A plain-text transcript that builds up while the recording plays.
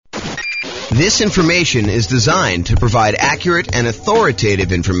This information is designed to provide accurate and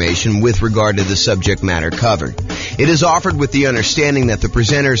authoritative information with regard to the subject matter covered. It is offered with the understanding that the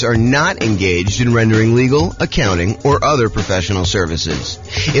presenters are not engaged in rendering legal, accounting, or other professional services.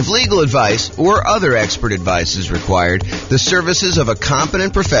 If legal advice or other expert advice is required, the services of a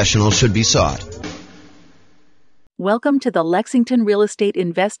competent professional should be sought. Welcome to the Lexington Real Estate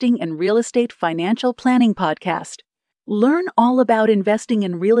Investing and Real Estate Financial Planning Podcast. Learn all about investing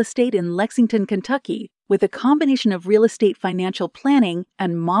in real estate in Lexington, Kentucky, with a combination of real estate financial planning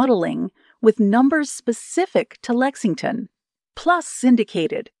and modeling with numbers specific to Lexington, plus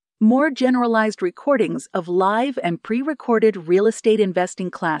syndicated, more generalized recordings of live and pre-recorded real estate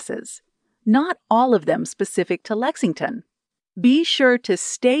investing classes, not all of them specific to Lexington. Be sure to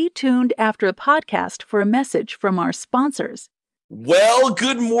stay tuned after a podcast for a message from our sponsors. Well,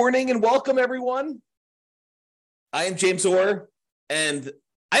 good morning and welcome, everyone. I am James Orr, and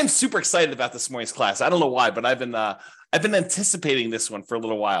I'm super excited about this morning's class. I don't know why, but I've been anticipating this one for a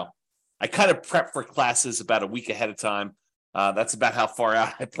little while. I kind of prep for classes about a week ahead of time. That's about how far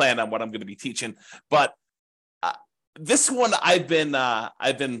out I plan on what I'm going to be teaching. But this one I've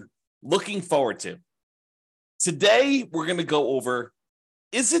been looking forward to. Today we're going to go over: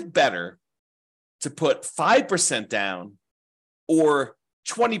 is it better to put 5% down or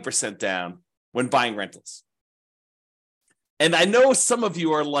 20% down when buying rentals? And I know some of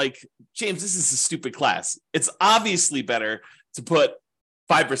you are like, James, this is a stupid class. It's obviously better to put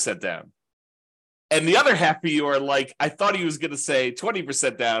 5% down. And the other half of you are like, I thought he was going to say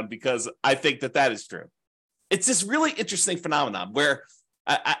 20% down because I think that is true. It's this really interesting phenomenon where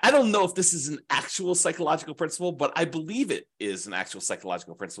I don't know if this is an actual psychological principle, but I believe it is an actual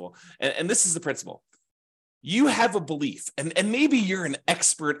psychological principle. And this is the principle. You have a belief, and maybe you're an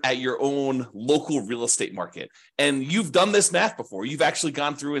expert at your own local real estate market, and you've done this math before. You've actually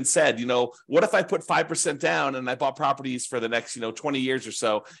gone through and said, what if I put 5% down and I bought properties for the next, 20 years or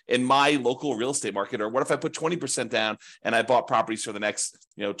so in my local real estate market? Or what if I put 20% down and I bought properties for the next,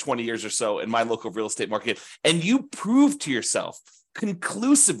 20 years or so in my local real estate market? And you prove to yourself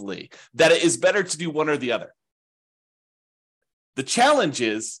conclusively that it is better to do one or the other. The challenge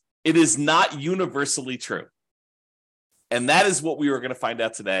is, it is not universally true. And that is what we are going to find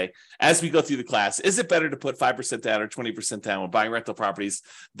out today as we go through the class. Is it better to put 5% down or 20% down when buying rental properties?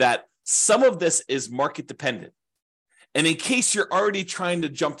 That some of this is market dependent. And in case you're already trying to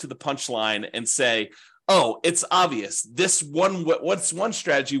jump to the punchline and say, oh, it's obvious, this one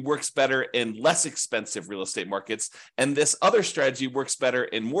strategy works better in less expensive real estate markets, and this other strategy works better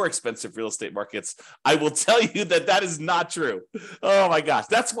in more expensive real estate markets, I will tell you that is not true. Oh my gosh,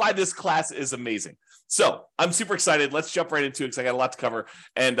 that's why this class is amazing. So I'm super excited. Let's jump right into it because I got a lot to cover.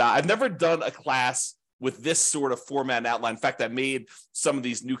 And I've never done a class with this sort of format and outline. In fact, I made some of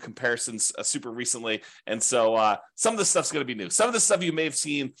these new comparisons super recently. And so some of this stuff's going to be new. Some of the stuff you may have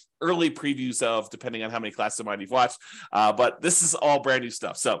seen early previews of, depending on how many classes of mine you've watched. But this is all brand new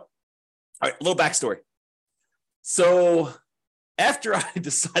stuff. So, all right, a little backstory. So after I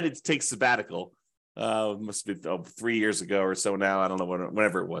decided to take sabbatical, must have been 3 years ago or so now. I don't know,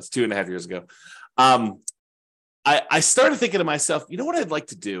 whenever it was, 2.5 years ago. I started thinking to myself, you know what I'd like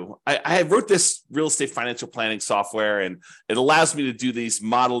to do? I wrote this real estate financial planning software, and it allows me to do these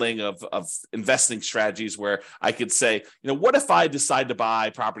modeling of investing strategies where I could say, what if I decide to buy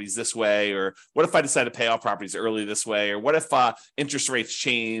properties this way? Or what if I decide to pay off properties early this way? Or what if interest rates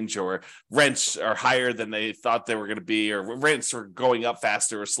change, or rents are higher than they thought they were going to be, or rents are going up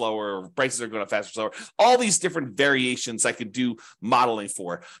faster or slower, or prices are going up faster or slower? All these different variations I could do modeling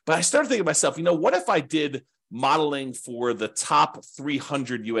for. But I started thinking to myself, what if I did modeling for the top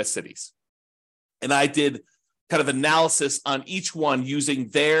 300 U.S. cities? And I did kind of analysis on each one using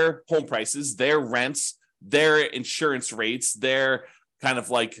their home prices, their rents, their insurance rates, their kind of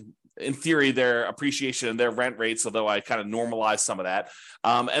like, in theory, their appreciation and their rent rates, although I kind of normalized some of that.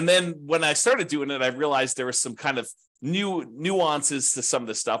 And then when I started doing it, I realized there was some kind of new nuances to some of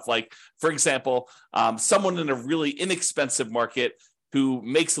this stuff. Like, for example, someone in a really inexpensive market who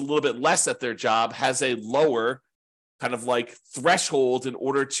makes a little bit less at their job has a lower kind of like threshold in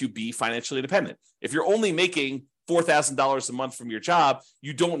order to be financially independent. If you're only making $4,000 a month from your job,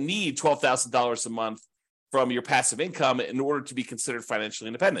 you don't need $12,000 a month from your passive income in order to be considered financially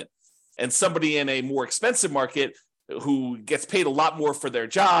independent. And somebody in a more expensive market who gets paid a lot more for their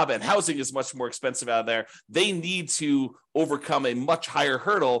job and housing is much more expensive out there, they need to overcome a much higher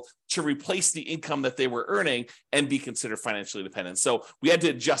hurdle to replace the income that they were earning and be considered financially independent. So we had to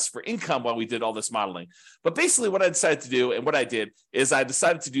adjust for income while we did all this modeling. But basically what I decided to do, and what I did, is I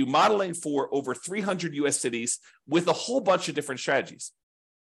decided to do modeling for over 300 US cities with a whole bunch of different strategies.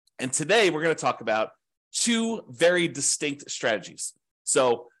 And today we're going to talk about two very distinct strategies.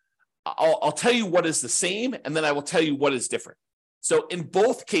 So I'll tell you what is the same, and then I will tell you what is different. So in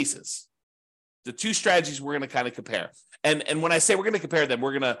both cases, the two strategies we're going to kind of compare. And when I say we're going to compare them,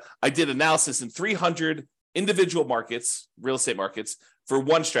 I did analysis in 300 individual markets, real estate markets, for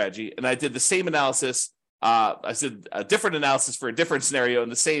one strategy. And I did the same analysis. I did a different analysis for a different scenario in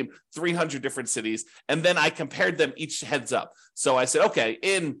the same 300 different cities. And then I compared them each heads up. So I said, okay,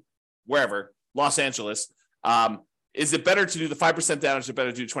 in wherever, Los Angeles, is it better to do the 5% down or is it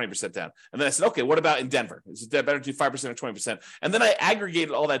better to do 20% down? And then I said, okay, what about in Denver? Is it better to do 5% or 20%? And then I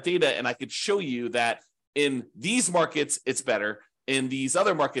aggregated all that data and I could show you that in these markets, it's better. In these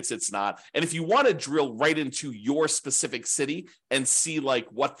other markets, it's not. And if you want to drill right into your specific city and see like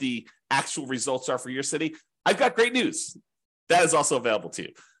what the actual results are for your city, I've got great news. That is also available to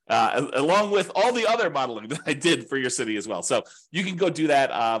you, along with all the other modeling that I did for your city as well. So you can go do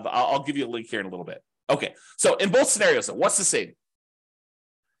that. I'll give you a link here in a little bit. Okay, so in both scenarios, what's the same?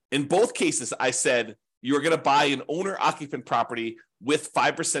 In both cases, I said you're going to buy an owner-occupant property with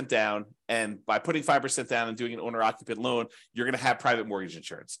 5% down, and by putting 5% down and doing an owner-occupant loan, you're going to have private mortgage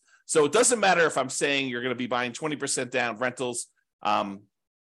insurance. So it doesn't matter if I'm saying you're going to be buying 20% down rentals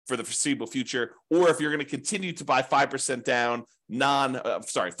for the foreseeable future, or if you're going to continue to buy 5% down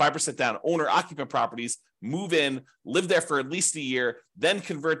 5% down owner-occupant properties, move in, live there for at least a year, then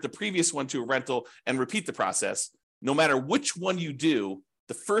convert the previous one to a rental and repeat the process. No matter which one you do,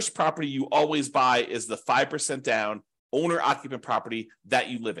 the first property you always buy is the 5% down owner-occupant property that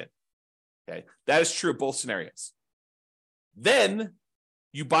you live in. Okay, that is true of both scenarios. Then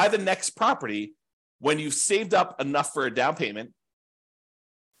you buy the next property when you've saved up enough for a down payment,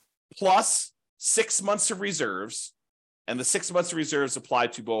 plus 6 months of reserves, and the 6 months of reserves apply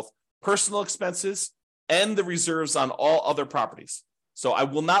to both personal expenses and the reserves on all other properties. So I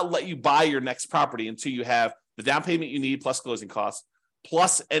will not let you buy your next property until you have the down payment you need plus closing costs,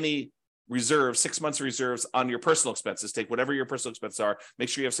 plus any reserves, 6 months of reserves on your personal expenses. Take whatever your personal expenses are, make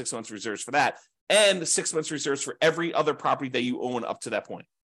sure you have 6 months of reserves for that, and 6 months reserves for every other property that you own up to that point.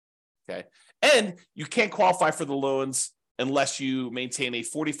 Okay. And you can't qualify for the loans unless you maintain a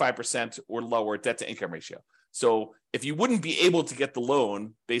 45% or lower debt to income ratio. So if you wouldn't be able to get the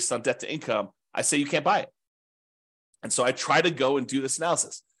loan based on debt to income, I say you can't buy it. And so I try to go and do this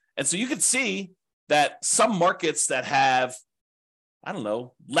analysis. And so you can see that some markets that have, I don't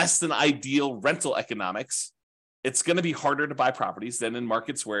know, less than ideal rental economics, it's going to be harder to buy properties than in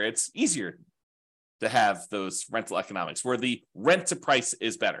markets where it's easier to have those rental economics, where the rent to price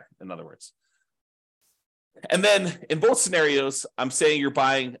is better, in other words. And then in both scenarios, I'm saying you're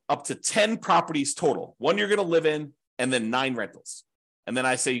buying up to 10 properties total, one you're going to live in, and then 9 rentals. And then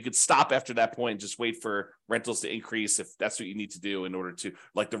I say you could stop after that point and just wait for rentals to increase if that's what you need to do in order to,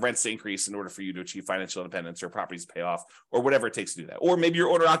 like the rents to increase in order for you to achieve financial independence or properties to pay off or whatever it takes to do that. Or maybe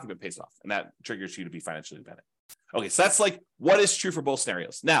your owner occupant pays off and that triggers you to be financially independent. Okay, so that's like what is true for both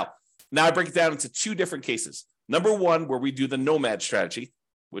scenarios. Now I break it down into 2 different cases. Number one, where we do the nomad strategy,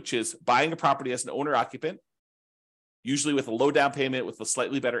 which is buying a property as an owner occupant, usually with a low down payment with a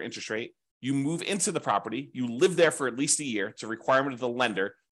slightly better interest rate. You move into the property, you live there for at least a year. It's a requirement of the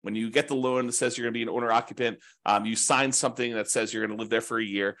lender. When you get the loan that says you're going to be an owner occupant, you sign something that says you're going to live there for a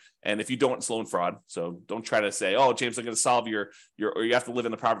year. And if you don't, it's loan fraud. So don't try to say, oh, James, I'm going to solve or you have to live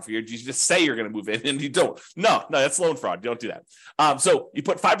in the property for a year. You just say you're going to move in and you don't. No, that's loan fraud. You don't do that. So you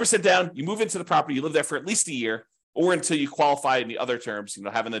put 5% down, you move into the property, you live there for at least a year or until you qualify in the other terms,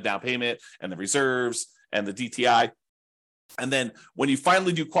 having the down payment and the reserves and the DTI. And then when you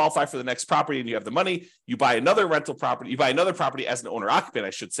finally do qualify for the next property and you have the money, you buy another rental property, you buy another property as an owner occupant,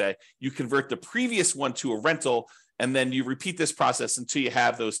 I should say, you convert the previous one to a rental, and then you repeat this process until you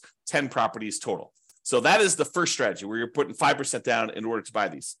have those 10 properties total. So that is the first strategy where you're putting 5% down in order to buy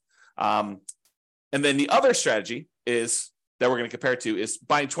these. And then the other strategy is that we're going to compare it to is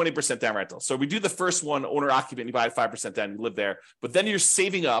buying 20% down rental. So we do the first one, owner occupant, you buy 5% down, you live there, but then you're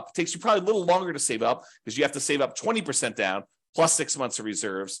saving up. It takes you probably a little longer to save up because you have to save up 20% down plus 6 months of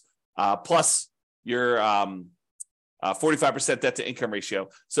reserves, plus your 45% debt to income ratio.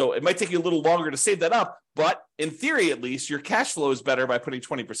 So it might take you a little longer to save that up, but in theory, at least your cash flow is better by putting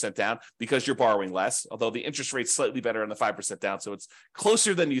 20% down because you're borrowing less, although the interest rate's slightly better on the 5% down. So it's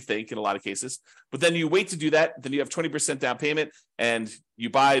closer than you think in a lot of cases, but then you wait to do that. Then you have 20% down payment and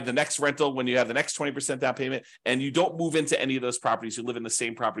you buy the next rental when you have the next 20% down payment and you don't move into any of those properties. You live in the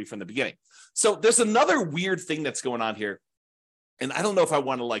same property from the beginning. So there's another weird thing that's going on here. And I don't know if I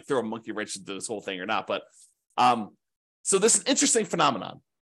want to throw a monkey wrench into this whole thing or not, but so this is an interesting phenomenon.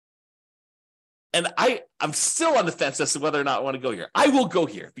 And I'm still on the fence as to whether or not I want to go here. I will go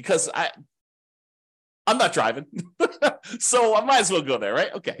here because I'm not driving. So I might as well go there,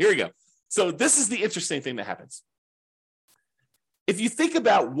 right? Okay, here we go. So this is the interesting thing that happens. If you think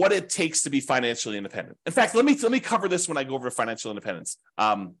about what it takes to be financially independent. In fact, let me cover this when I go over financial independence,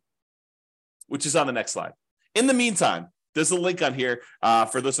 which is on the next slide. In the meantime, there's a link on here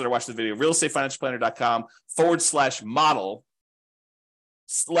for those that are watching the video, realestatefinancialplanner.com/model.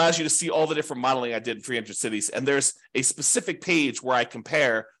 Allows you to see all the different modeling I did in 300 cities. And there's a specific page where I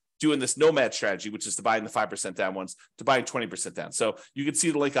compare doing this nomad strategy, which is to buying the 5% down ones, to buying 20% down. So you can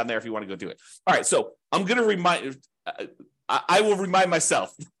see the link on there if you want to go do it. All right, so I'm going to I will remind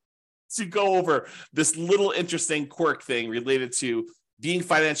myself to go over this little interesting quirk thing related to being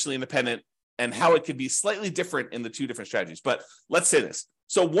financially independent and how it could be slightly different in the two different strategies. But let's say this.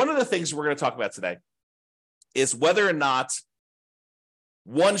 So one of the things we're going to talk about today is whether or not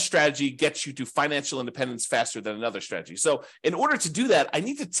one strategy gets you to financial independence faster than another strategy. So in order to do that, I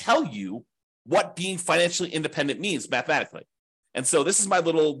need to tell you what being financially independent means mathematically. And so this is my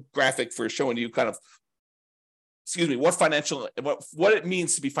little graphic for showing you kind of, what it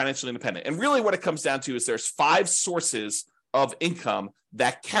means to be financially independent. And really what it comes down to is there's 5 sources of income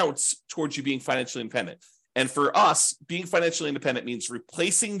that counts towards you being financially independent. And for us, being financially independent means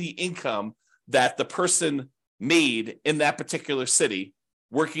replacing the income that the person made in that particular city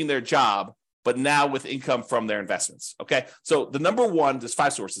working their job, but now with income from their investments, okay? So there's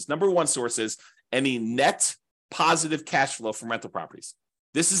 5 sources. Number 1 source is any net positive cash flow from rental properties.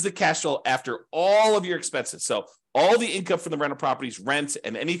 This is the cash flow after all of your expenses. So all the income from the rental properties, rent,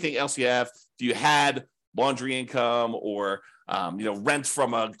 and anything else you have. If you had laundry income or rent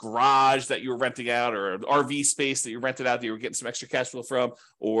from a garage that you were renting out or an RV space that you rented out that you were getting some extra cash flow from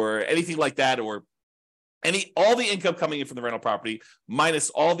or anything like that, or all the income coming in from the rental property minus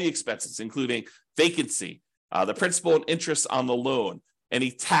all the expenses, including vacancy, the principal and interest on the loan, any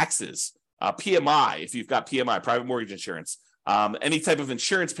taxes, PMI, if you've got PMI, private mortgage insurance, any type of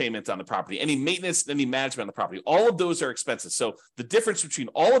insurance payment on the property, any maintenance, any management on the property. All of those are expenses. So the difference between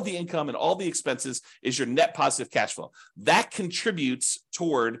all of the income and all the expenses is your net positive cash flow. That contributes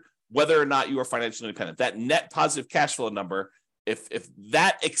toward whether or not you are financially independent. That net positive cash flow number, if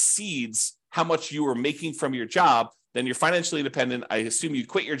that exceeds how much you are making from your job, then you're financially independent. I assume you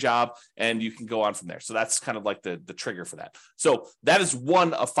quit your job and you can go on from there. So that's kind of like the trigger for that. So that is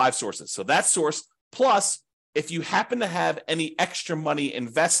one of 5 sources. So that source, plus if you happen to have any extra money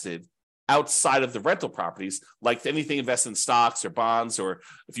invested outside of the rental properties, like anything invested in stocks or bonds, or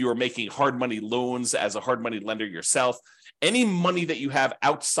if you were making hard money loans as a hard money lender yourself, any money that you have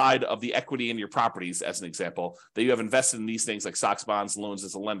outside of the equity in your properties, as an example, that you have invested in these things like stocks, bonds, loans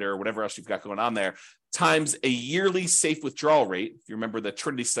as a lender, or whatever else you've got going on there, times a yearly safe withdrawal rate. If you remember the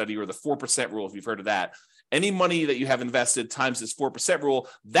Trinity study or the 4% rule, if you've heard of that, any money that you have invested times this 4% rule,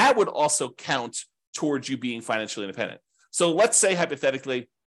 that would also count towards you being financially independent. So let's say hypothetically,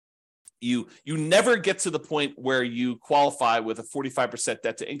 you never get to the point where you qualify with a 45%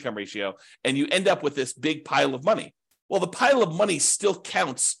 debt to income ratio and you end up with this big pile of money. Well, the pile of money still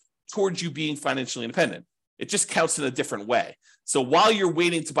counts towards you being financially independent. It just counts in a different way. So while you're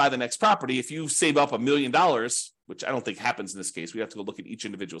waiting to buy the next property, if you save up $1 million, which I don't think happens in this case, we have to go look at each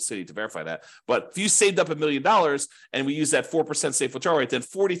individual city to verify that. But if you saved up $1 million and we use that 4% safe withdrawal rate, then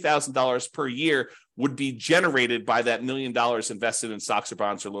 $40,000 per year would be generated by that $1 million invested in stocks or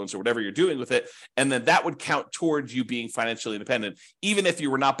bonds or loans or whatever you're doing with it. And then that would count towards you being financially independent, even if you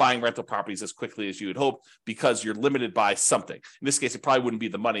were not buying rental properties as quickly as you had hoped, because you're limited by something. In this case, it probably wouldn't be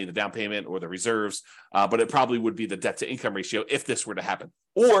the money, the down payment or the reserves, but it probably would be the debt to income ratio if this were to happen.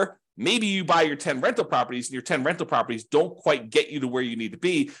 Or maybe you buy your 10 rental properties and your 10 rental properties don't quite get you to where you need to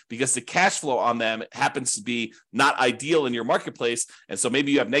be because the cash flow on them happens to be not ideal in your marketplace. And so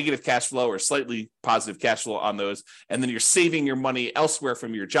maybe you have negative cash flow or slightly positive cash flow on those. And then you're saving your money elsewhere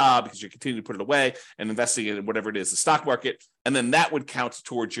from your job because you're continuing to put it away and investing in whatever it is, the stock market. And then that would count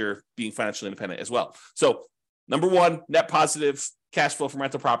towards your being financially independent as well. So number 1, net positive cash flow from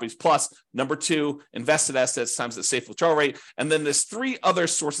rental properties, plus number 2, invested assets times the safe withdrawal rate. And then there's 3 other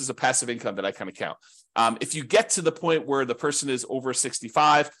sources of passive income that I kind of count. If you get to the point where the person is over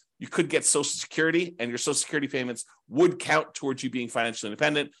 65, you could get Social Security, and your Social Security payments would count towards you being financially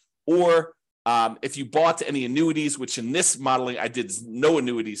independent. Or if you bought any annuities, which in this modeling, I did no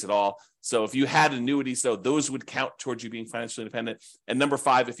annuities at all. So if you had annuities, though, those would count towards you being financially independent. And number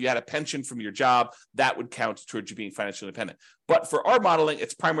 5, if you had a pension from your job, that would count towards you being financially independent. But for our modeling,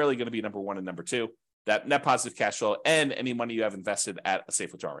 it's primarily going to be number 1 and number 2, that net positive cash flow and any money you have invested at a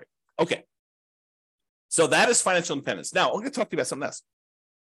safe withdrawal rate. Okay. So that is financial independence. Now, I'm going to talk to you about something else.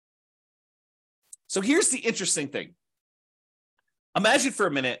 So here's the interesting thing. Imagine for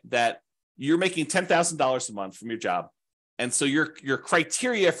a minute that you're making $10,000 a month from your job. And so your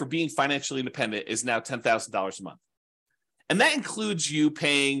criteria for being financially independent is now $10,000 a month. And that includes you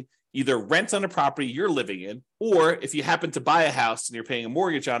paying either rent on a property you're living in, or if you happen to buy a house and you're paying a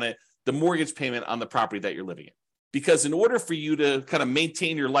mortgage on it, the mortgage payment on the property that you're living in. Because in order for you to kind of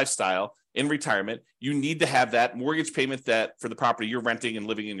maintain your lifestyle in retirement, you need to have that mortgage payment that for the property you're renting and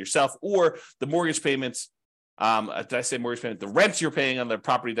living in yourself, or the mortgage payments. Did I say mortgage payment? The rent you're paying on the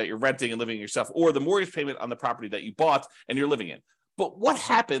property that you're renting and living in yourself, or the mortgage payment on the property that you bought and you're living in. But what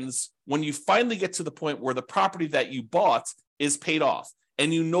happens when you finally get to the point where the property that you bought is paid off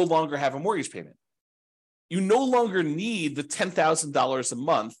and you no longer have a mortgage payment? You no longer need the $10,000 a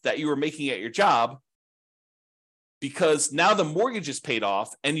month that you were making at your job, because now the mortgage is paid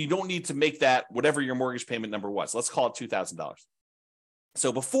off and you don't need to make that whatever your mortgage payment number was. Let's call it $2,000.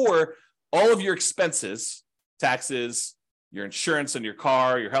 So before, all of your expenses, taxes, your insurance on your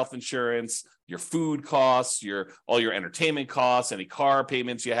car, your health insurance, your food costs, all your entertainment costs, any car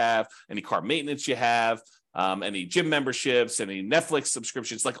payments you have, any car maintenance you have, any gym memberships, any Netflix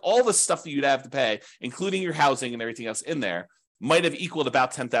subscriptions, like all the stuff that you'd have to pay, including your housing and everything else in there, might have equaled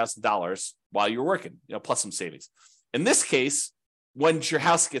about $10,000 while you're working, plus some savings. In this case, once your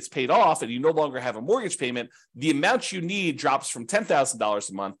house gets paid off and you no longer have a mortgage payment, the amount you need drops from $10,000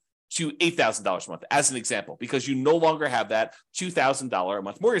 a month to $8,000 a month, as an example, because you no longer have that $2,000 a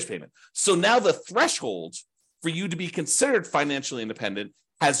month mortgage payment. So now the threshold for you to be considered financially independent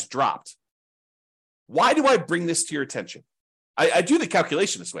has dropped. Why do I bring this to your attention? I do the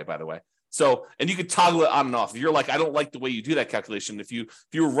calculation this way, by the way. So, and you could toggle it on and off. If you're like, I don't like the way you do that calculation, if you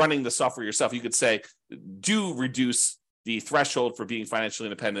were running the software yourself, you could say, do reduce the threshold for being financially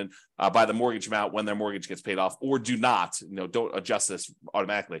independent by the mortgage amount when their mortgage gets paid off, or do not, don't adjust this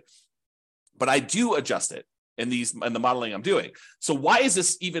automatically. But I do adjust it in the modeling I'm doing. So why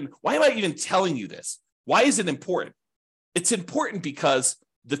am I even telling you this? Why is it important? It's important because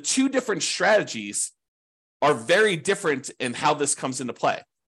the two different strategies are very different in how this comes into play.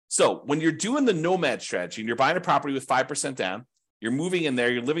 So when you're doing the nomad strategy and you're buying a property with 5% down, you're moving in there,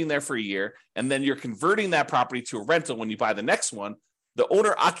 you're living there for a year, and then you're converting that property to a rental when you buy the next one, the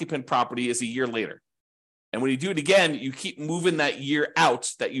owner-occupant property is a year later. And when you do it again, you keep moving that year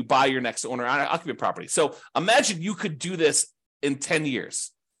out that you buy your next owner-occupant property. So imagine you could do this in 10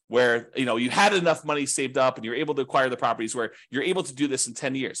 years where you had enough money saved up and you're able to acquire the properties where you're able to do this in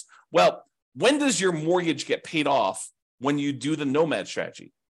 10 years. Well, when does your mortgage get paid off when you do the nomad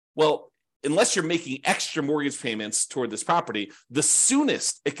strategy? Well, unless you're making extra mortgage payments toward this property, the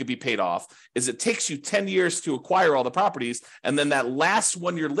soonest it could be paid off is it takes you 10 years to acquire all the properties. And then that last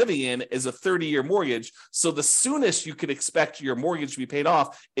one you're living in is a 30-year mortgage. So the soonest you could expect your mortgage to be paid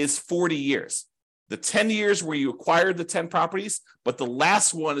off is 40 years. The 10 years where you acquired the 10 properties, but the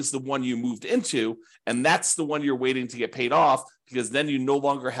last one is the one you moved into. And that's the one you're waiting to get paid off, because then you no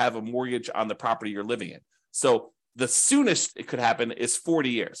longer have a mortgage on the property you're living in. So the soonest it could happen is 40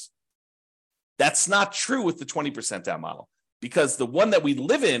 years. That's not true with the 20% down model, because the one that we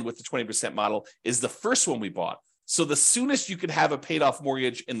live in with the 20% model is the first one we bought. So the soonest you could have a paid off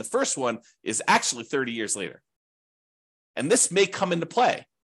mortgage in the first one is actually 30 years later. And this may come into play.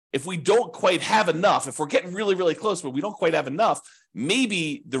 If we don't quite have enough, if we're getting really, really close, but we don't quite have enough,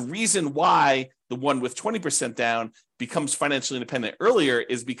 maybe the reason why the one with 20% down becomes financially independent earlier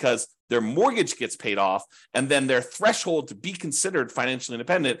is because their mortgage gets paid off, and then their threshold to be considered financially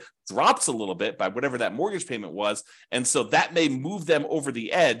independent drops a little bit by whatever that mortgage payment was. And so that may move them over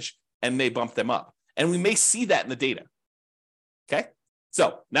the edge and may bump them up. And we may see that in the data. Okay.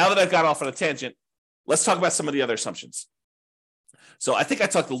 So now that I've got off on a tangent, let's talk about some of the other assumptions. So I think I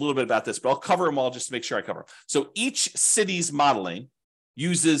talked a little bit about this, but I'll cover them all just to make sure I cover them. So each city's modeling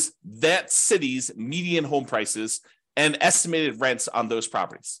uses that city's median home prices and estimated rents on those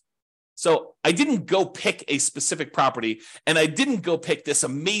properties. So I didn't go pick a specific property, and I didn't go pick this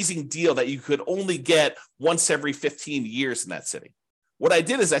amazing deal that you could only get once every 15 years in that city. What I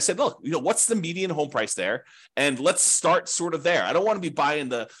did is I said, look, what's the median home price there? And let's start sort of there. I don't want to be buying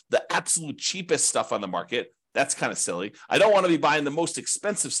the absolute cheapest stuff on the market. That's kind of silly. I don't want to be buying the most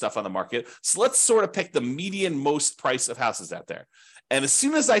expensive stuff on the market. So let's sort of pick the median most price of houses out there. And as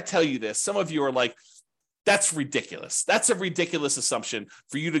soon as I tell you this, some of you are like, that's ridiculous. That's a ridiculous assumption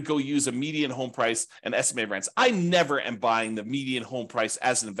for you to go use a median home price and estimated rents. I never am buying the median home price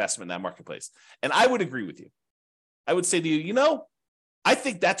as an investment in that marketplace. And I would agree with you. I would say to you, I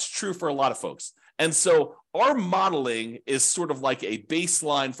think that's true for a lot of folks. And so our modeling is sort of like a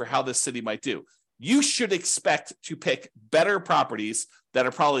baseline for how this city might do. you should expect to pick better properties that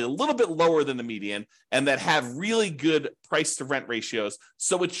are probably a little bit lower than the median and that have really good price to rent ratios.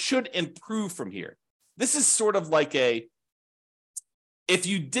 So it should improve from here. This is sort of like if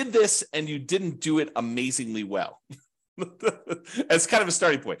you did this and you didn't do it amazingly well, as kind of a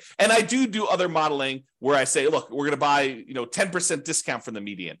starting point. And I do other modeling where I say, look, we're going to buy 10% discount from the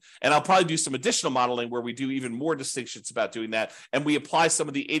median. And I'll probably do some additional modeling where we do even more distinctions about doing that. And we apply some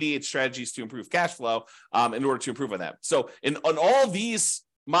of the 88 strategies to improve cash flow in order to improve on that. So on all these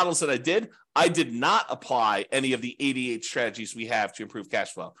models that I did not apply any of the 88 strategies we have to improve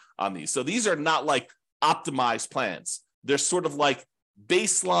cash flow on these. So these are not like optimized plans. They're sort of like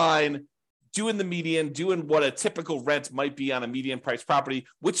baseline, doing the median, doing what a typical rent might be on a median price property,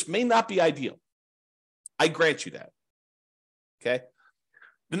 which may not be ideal. I grant you that. Okay.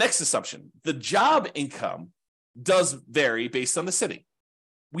 The next assumption, the job income does vary based on the city.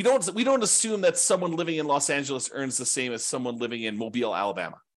 We don't assume that someone living in Los Angeles earns the same as someone living in Mobile,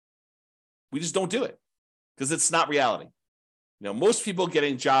 Alabama. We just don't do it because it's not reality. Most people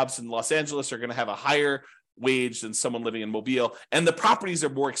getting jobs in Los Angeles are going to have a higher wage than someone living in Mobile, and the properties are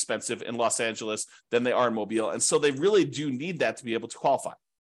more expensive in Los Angeles than they are in Mobile, and so they really do need that to be able to qualify.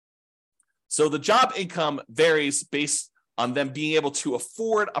 So the job income varies based on them being able to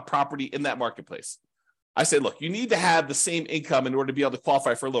afford a property in that marketplace. I say, look, you need to have the same income in order to be able to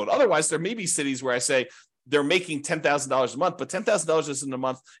qualify for a loan. Otherwise, there may be cities where I say they're making $10,000 a month, but $10,000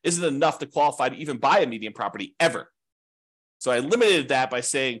 isn't enough to qualify to even buy a median property ever. So I limited that by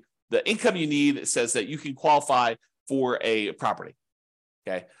saying the income you need says that you can qualify for a property,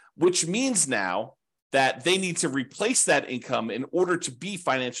 okay? Which means now that they need to replace that income in order to be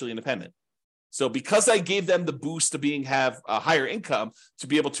financially independent. So because I gave them the boost of have a higher income to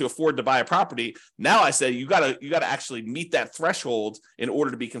be able to afford to buy a property, now I say you gotta actually meet that threshold in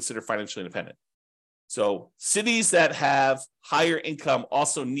order to be considered financially independent. So cities that have higher income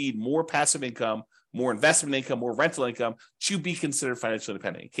also need more passive income, more investment income, more rental income to be considered financially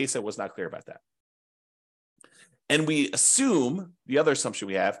independent, in case I was not clear about that. And we assume, the other assumption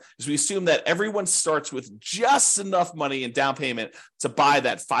we have, is we assume that everyone starts with just enough money in down payment to buy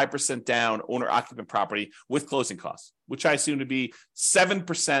that 5% down owner-occupant property with closing costs, which I assume to be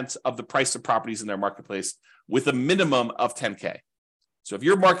 7% of the price of properties in their marketplace with a minimum of $10K. So if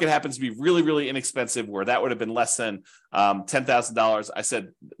your market happens to be really, really inexpensive, where that would have been less than $10,000, I said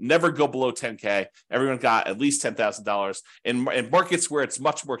never go below $10K. Everyone got at least $10,000. In markets where it's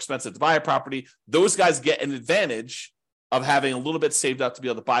much more expensive to buy a property, those guys get an advantage of having a little bit saved up to be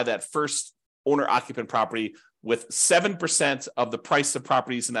able to buy that first owner-occupant property with 7% of the price of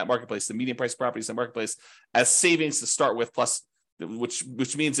properties in that marketplace, the median price of properties in the marketplace, as savings to start with, plus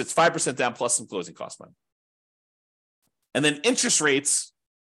which means it's 5% down plus some closing cost money. And then interest rates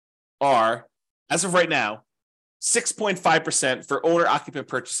are, as of right now, 6.5% for owner-occupant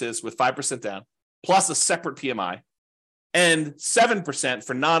purchases with 5% down, plus a separate PMI, and 7%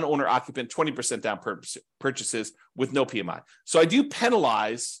 for non-owner-occupant 20% down purchases with no PMI. So I do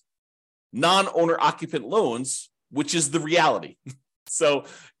penalize non-owner-occupant loans, which is the reality. So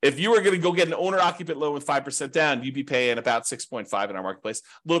if you were going to go get an owner-occupant loan with 5% down, you'd be paying about 6.5 in our marketplace,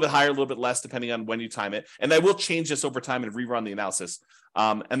 a little bit higher, a little bit less, depending on when you time it. And I will change this over time and rerun the analysis.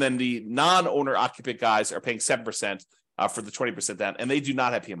 And then the non-owner-occupant guys are paying 7% for the 20% down, and they do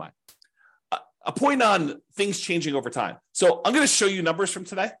not have PMI. A point on things changing over time. So I'm going to show you numbers from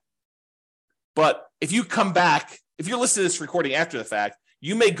today. But if you come back, if you're listening to this recording after the fact,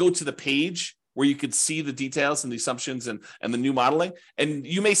 you may go to the page where you could see the details and the assumptions and the new modeling, and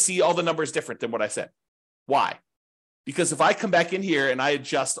you may see all the numbers different than what I said. Why? Because if I come back in here and I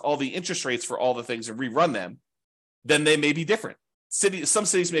adjust all the interest rates for all the things and rerun them, then they may be different. Some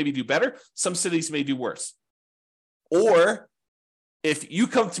cities maybe do better, some cities may do worse. Or if you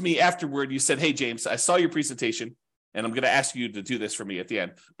come to me afterward, you said, hey, James, I saw your presentation, and I'm going to ask you to do this for me at the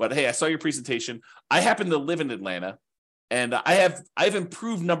end, but hey, I saw your presentation. I happen to live in Atlanta. And I've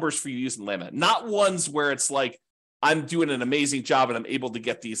improved numbers for you using Atlanta, not ones where it's like I'm doing an amazing job and I'm able to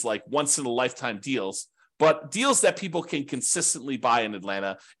get these like once in a lifetime deals, but deals that people can consistently buy in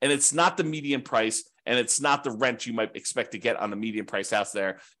Atlanta. And it's not the median price and it's not the rent you might expect to get on the median price house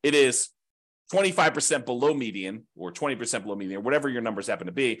there. It is 25% below median or 20% below median, or whatever your numbers happen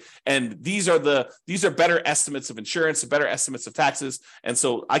to be. And these are better estimates of insurance, better estimates of taxes. And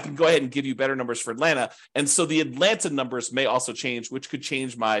so I can go ahead and give you better numbers for Atlanta. And so the Atlanta numbers may also change, which could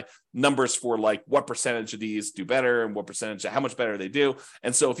change my numbers for like what percentage of these do better and what percentage, how much better they do.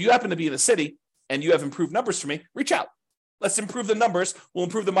 And so if you happen to be in a city and you have improved numbers for me, reach out. let's improve the numbers. We'll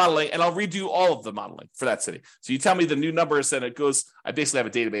improve the modeling, and I'll redo all of the modeling for that city. So you tell me the new numbers, and it goes, I basically have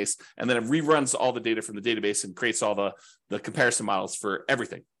a database, and then it reruns all the data from the database and creates all the comparison models for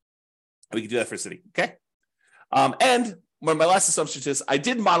everything. We can do that for a city, okay? And one of my last assumptions is I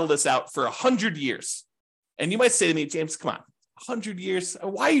did model this out for 100 years. And you might say to me, James, come on, 100 years?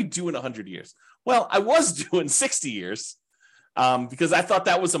 Why are you doing 100 years? Well, I was doing 60 years because I thought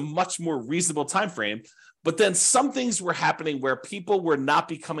that was a much more reasonable time frame. But then some things were happening where people were not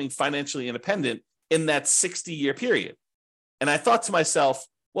becoming financially independent in that 60-year period. And I thought to myself,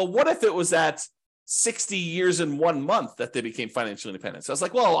 well, what if it was at 60 years and 1 month that they became financially independent? So I was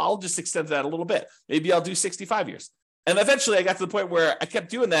like, well, I'll just extend that a little bit. Maybe I'll do 65 years. And eventually I got to the point where I kept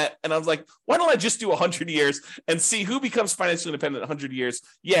doing that. And I was like, why don't I just do 100 years and see who becomes financially independent 100 years?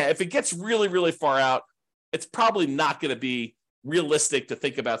 Yeah, if it gets really, really far out, it's probably not going to be realistic to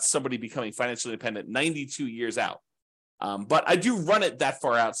think about somebody becoming financially independent 92 years out. But I do run it that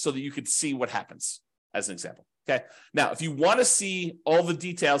far out so that you could see what happens as an example. Okay. Now, if you want to see all the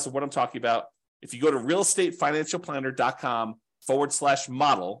details of what I'm talking about, if you go to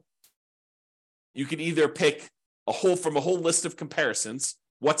realestatefinancialplanner.com/model, you can either pick from a whole list of comparisons.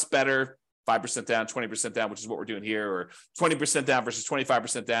 What's better, 5% down, 20% down, which is what we're doing here, or 20% down versus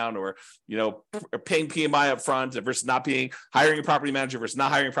 25% down, or paying PMI up front versus not hiring a property manager versus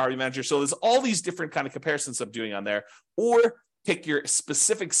not hiring a property manager. So there's all these different kind of comparisons I'm doing on there. Or pick your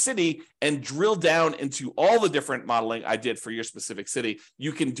specific city and drill down into all the different modeling I did for your specific city.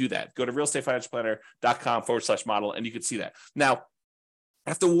 You can do that. Go to realestatefinancialplanner.com/model, and you can see that. Now,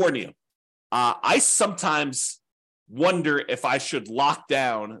 I have to warn you, I sometimes wonder if I should lock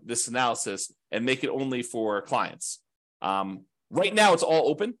down this analysis and make it only for clients. Right now, it's all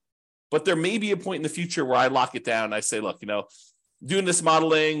open, but there may be a point in the future where I lock it down. I say, look, doing this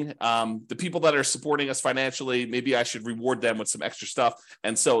modeling, the people that are supporting us financially, maybe I should reward them with some extra stuff.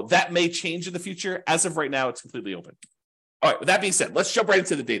 And so that may change in the future. As of right now, it's completely open. All right, with that being said, let's jump right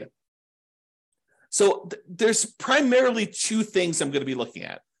into the data. So there's primarily two things I'm going to be looking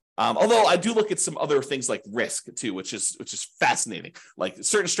at. Although I do look at some other things like risk too, which is fascinating. Like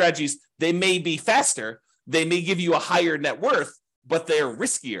certain strategies, they may be faster, they may give you a higher net worth, but they're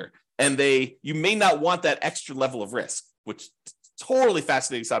riskier, and you may not want that extra level of risk, which totally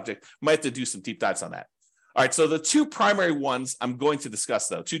fascinating subject. Might have to do some deep dives on that. All right, so the two primary ones I'm going to discuss,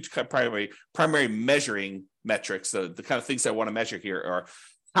 though, two primary measuring metrics, the kind of things I want to measure here are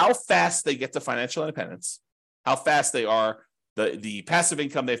how fast they get to financial independence, how fast they are, the passive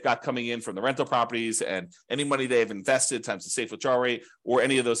income they've got coming in from the rental properties and any money they've invested times the safe withdrawal rate, or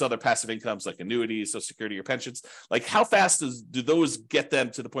any of those other passive incomes like annuities, Social Security, or pensions. Like how fast do those get them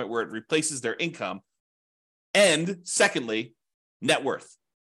to the point where it replaces their income? And secondly, net worth.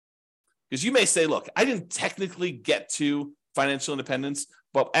 Because you may say, look, I didn't technically get to financial independence,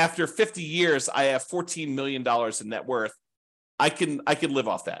 but after 50 years, I have $14 million in net worth. I can live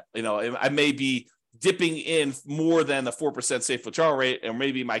off that. I may be dipping in more than the 4% safe withdrawal rate, and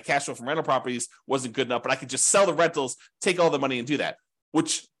maybe my cash flow from rental properties wasn't good enough, but I could just sell the rentals, take all the money and do that,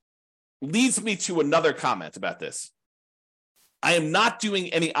 which leads me to another comment about this. I am not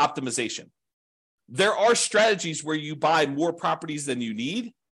doing any optimization. There are strategies where you buy more properties than you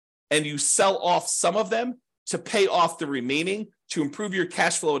need, and you sell off some of them to pay off the remaining to improve your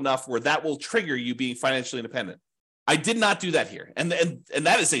cash flow enough where that will trigger you being financially independent. I did not do that here. And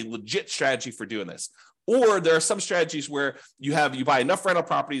that is a legit strategy for doing this. Or there are some strategies where you buy enough rental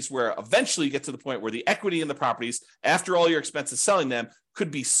properties where eventually you get to the point where the equity in the properties, after all your expenses selling them,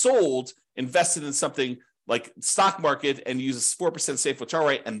 could be sold, invested in something like stock market, and use a 4% safe withdrawal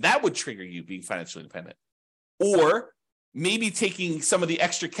rate, and that would trigger you being financially independent. Or maybe taking some of the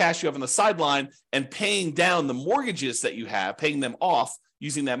extra cash you have on the sideline and paying down the mortgages that you have, paying them off,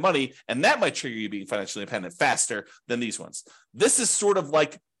 using that money, and that might trigger you being financially independent faster than these ones. This is sort of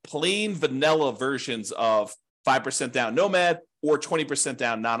like plain vanilla versions of 5% down nomad or 20%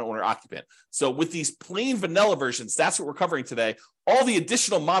 down non-owner occupant. So with these plain vanilla versions, that's what we're covering today. All the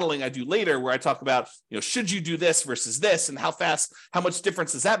additional modeling I do later, where I talk about, should you do this versus this, and how much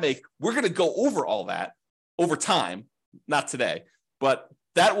difference does that make? We're going to go over all that over time, not today, but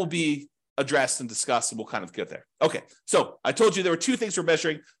that will be addressed and discussed, and we'll kind of get there. Okay, so I told you there were two things we're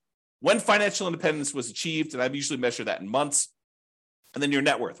measuring: when financial independence was achieved, and I usually measure that in months, and then your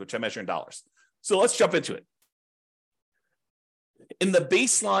net worth, which I measure in dollars. So let's jump into it. In the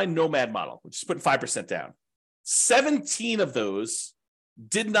baseline nomad model, which is putting 5% down, 17 of those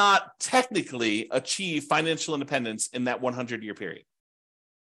did not technically achieve financial independence in that 100-year period,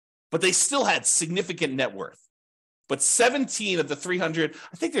 but they still had significant net worth. But 17 of the 300,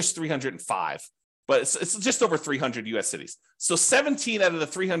 I think there's 305 but it's just over 300 U.S. cities. So 17 out of the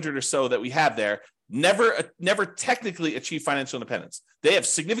 300 or so that we have there never technically achieved financial independence. They have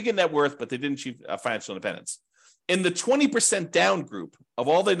significant net worth, but they didn't achieve financial independence. In the 20% down group, of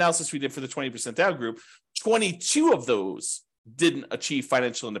all the analysis we did for the 20% down group, 22 of those didn't achieve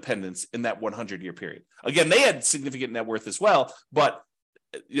financial independence in that 100-year period. Again, they had significant net worth as well, but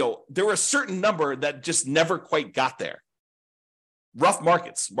there were a certain number that just never quite got there. Rough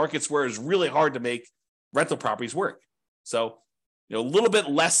markets where it's really hard to make rental properties work. So, a little bit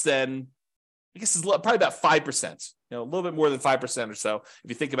less than, I guess it's probably about 5%, a little bit more than 5% or so.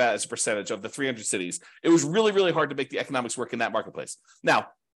 If you think about it as a percentage of the 300 cities, it was really, really hard to make the economics work in that marketplace. Now,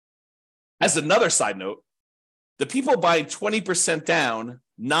 as another side note, the people buying 20% down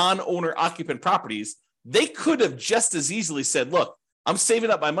non-owner occupant properties, they could have just as easily said, look, I'm saving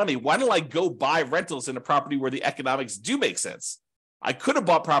up my money. Why don't I go buy rentals in a property where the economics do make sense? I could have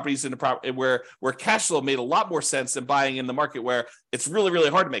bought properties in a property where cash flow made a lot more sense than buying in the market where it's really,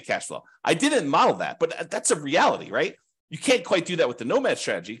 really hard to make cash flow. I didn't model that, but that's a reality, right? You can't quite do that with the nomad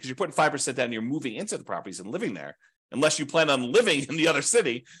strategy because you're putting 5% down and you're moving into the properties and living there. Unless you plan on living in the other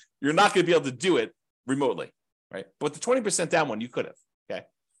city, you're not going to be able to do it remotely, right? But the 20% down one, you could have, okay?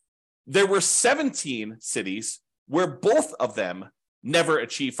 There were 17 cities where both of them never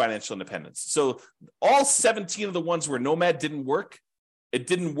achieved financial independence. So all 17 of the ones where nomad didn't work, it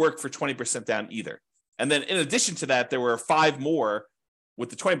didn't work for 20% down either. And then in addition to that, there were 5 more with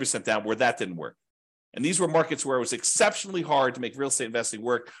the 20% down where that didn't work. And these were markets where it was exceptionally hard to make real estate investing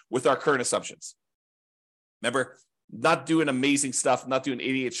work with our current assumptions. Remember, not doing amazing stuff, not doing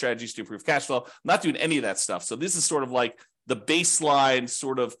 88 strategies to improve cash flow, not doing any of that stuff. So this is sort of like the baseline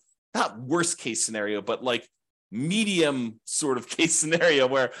sort of, not worst case scenario, but like medium sort of case scenario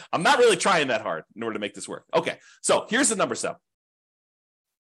where I'm not really trying that hard in order to make this work. Okay, so here's the numbers though.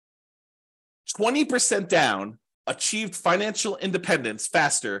 20% down achieved financial independence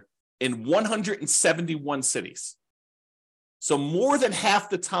faster in 171 cities. So more than half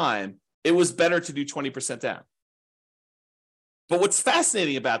the time, it was better to do 20% down. But what's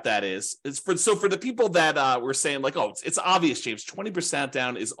fascinating about that is for the people that were saying like, oh, it's obvious, James, 20%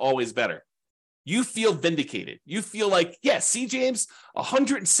 down is always better. You feel vindicated. You feel like, yeah, see, James,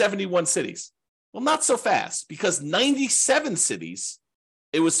 171 cities. Well, not so fast because 97 cities,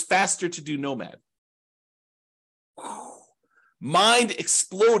 it was faster to do nomad. Mind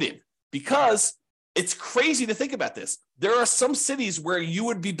exploded because it's crazy to think about this. There are some cities where you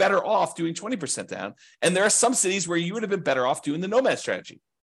would be better off doing 20% down, and there are some cities where you would have been better off doing the nomad strategy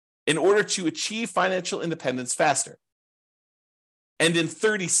in order to achieve financial independence faster. And in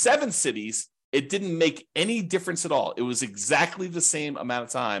 37 cities, it didn't make any difference at all. It was exactly the same amount of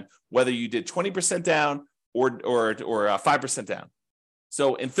time, whether you did 20% down or 5% down.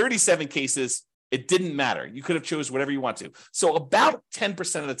 So in 37 cases, it didn't matter. You could have chose whatever you want to. So about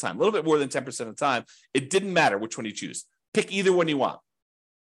 10% of the time, a little bit more than 10% of the time, it didn't matter which one you choose. Pick either one you want.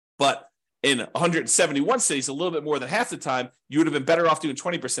 But in 171 cities, a little bit more than half the time, you would have been better off doing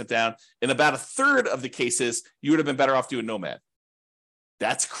 20% down. In about a third of the cases, you would have been better off doing nomad.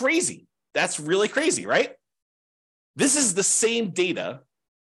 That's crazy. That's really crazy, right? This is the same data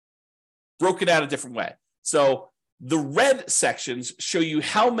broken out a different way. So the red sections show you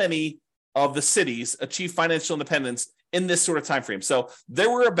how many of the cities achieve financial independence in this sort of time frame. So there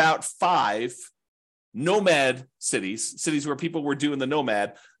were about 5 nomad cities where people were doing the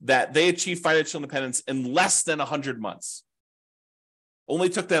nomad, that they achieved financial independence in less than 100 months. Only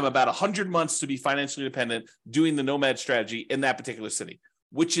took them about 100 months to be financially independent doing the nomad strategy in that particular city,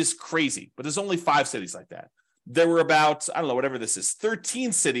 which is crazy. But there's only 5 cities like that. There were about, I don't know, whatever this is,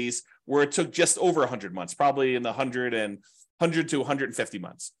 13 cities where it took just over 100 months, probably in the 100 to 150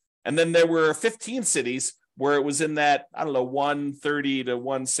 months. And then there were 15 cities where it was in that, I don't know, 130 to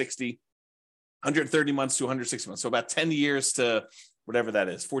 160, 130 months to 160 months. So about 10 years to whatever that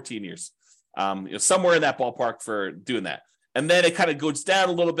is, 14 years, somewhere in that ballpark for doing that. And then it kind of goes down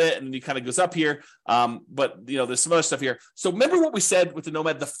a little bit and then it kind of goes up here. But there's some other stuff here. So remember what we said with the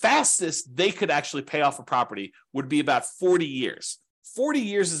nomad, the fastest they could actually pay off a property would be about 40 years. 40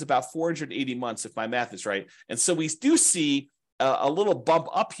 years is about 480 months, if my math is right. And so we do see a little bump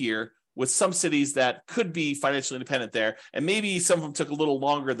up here with some cities that could be financially independent there. And maybe some of them took a little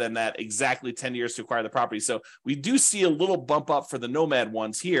longer than that, exactly 10 years to acquire the property. So we do see a little bump up for the nomad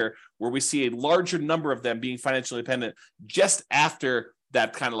ones here, where we see a larger number of them being financially independent just after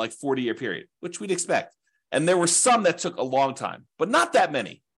that kind of like 40-year period, which we'd expect. And there were some that took a long time, but not that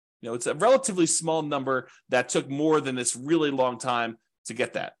many. It's a relatively small number that took more than this really long time to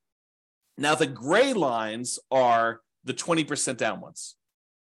get that. Now, the gray lines are the 20% down ones.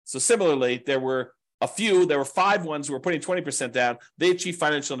 So similarly, there were 5 ones who were putting 20% down. They achieved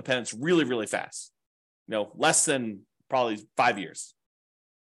financial independence really, really fast. Less than probably 5 years.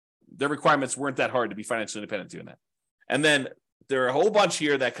 Their requirements weren't that hard to be financially independent doing that. And then there are a whole bunch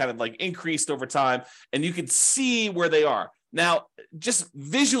here that kind of like increased over time, and you can see where they are. Now, just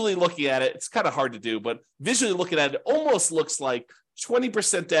visually looking at it, it's kind of hard to do, but visually looking at it, it almost looks like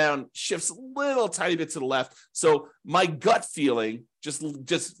 20% down shifts a little tiny bit to the left. So my gut feeling,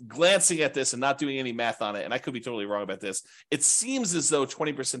 just glancing at this and not doing any math on it, and I could be totally wrong about this, it seems as though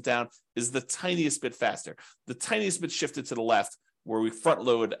 20% down is the tiniest bit faster, the tiniest bit shifted to the left, where we front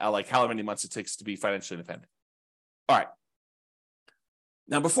load like how many months it takes to be financially independent. All right.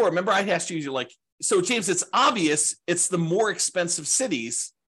 Now, before, remember I asked you, like, so James, it's obvious it's the more expensive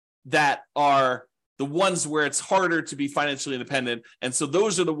cities that are the ones where it's harder to be financially independent. And so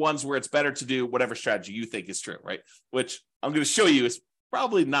those are the ones where it's better to do whatever strategy you think is true, right? Which I'm going to show you is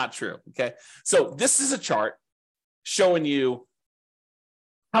probably not true, okay? So this is a chart showing you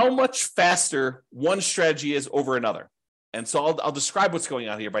how much faster one strategy is over another. And so I'll describe what's going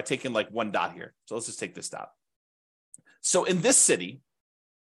on here by taking like one dot here. So let's just take this dot. So in this city,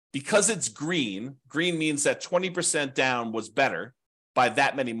 because it's green means that 20% down was better by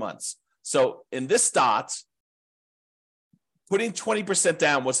that many months. So in this dot, putting 20%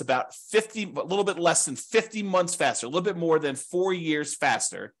 down was about a little bit less than 50 months faster, a little bit more than 4 years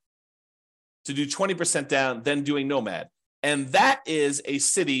faster to do 20% down than doing Nomad. And that is a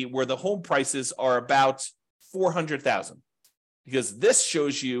city where the home prices are about 400,000, because this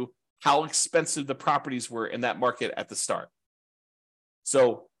shows you how expensive the properties were in that market at the start.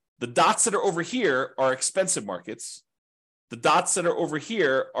 So the dots that are over here are expensive markets. The dots that are over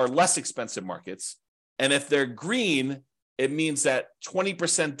here are less expensive markets. And if they're green, it means that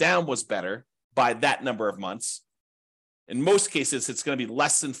 20% down was better by that number of months. In most cases, it's going to be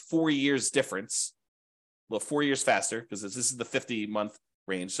less than 4 years difference. Well, 4 years faster, because this is the 50-month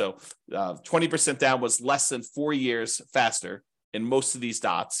range. So 20% down was less than 4 years faster in most of these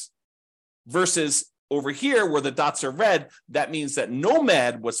dots, versus over here where the dots are red, that means that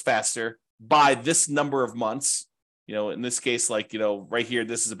Nomad was faster by this number of months. In this case, like, right here,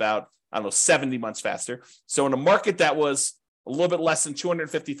 this is about, 70 months faster. So in a market that was a little bit less than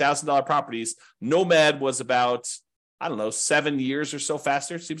 $250,000 properties, Nomad was about, 7 years or so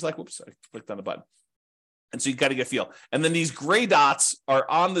faster. Seems like, whoops, I clicked on the button. And so you got to get a feel. And then these gray dots are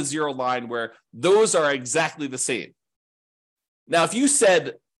on the zero line where those are exactly the same. Now, if you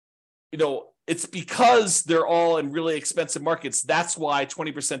said, it's because they're all in really expensive markets, that's why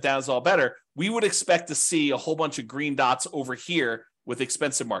 20% down is all better, we would expect to see a whole bunch of green dots over here with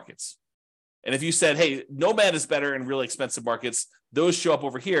expensive markets. And if you said, hey, Nomad is better in really expensive markets, those show up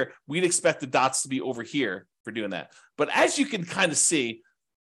over here, we'd expect the dots to be over here for doing that. But as you can kind of see,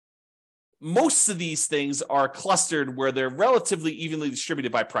 most of these things are clustered where they're relatively evenly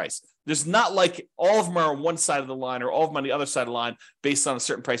distributed by price. There's not like all of them are on one side of the line or all of them on the other side of the line based on a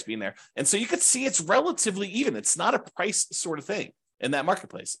certain price being there. And so you could see it's relatively even. It's not a price sort of thing in that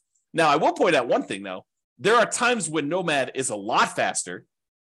marketplace. Now, I will point out one thing, though. There are times when Nomad is a lot faster,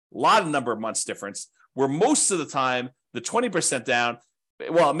 a lot of number of months difference, where most of the time the 20% down,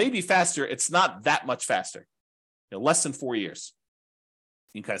 well, it may be faster. It's not that much faster, less than 4 years.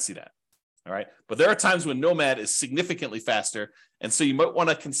 You can kind of see that. All right. But there are times when Nomad is significantly faster. And so you might want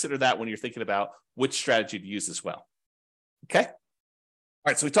to consider that when you're thinking about which strategy to use as well. Okay. All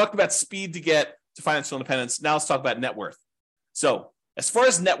right. So we talked about speed to get to financial independence. Now let's talk about net worth. So as far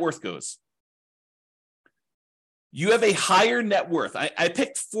as net worth goes, you have a higher net worth. I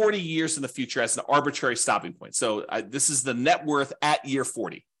picked 40 years in the future as an arbitrary stopping point. So this is the net worth at year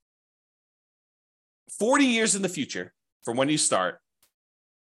 40. 40 years in the future from when you start,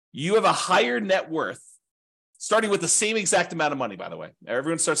 you have a higher net worth, starting with the same exact amount of money, by the way.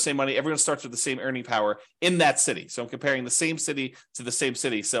 Everyone starts the same money. Everyone starts with the same earning power in that city. So I'm comparing the same city to the same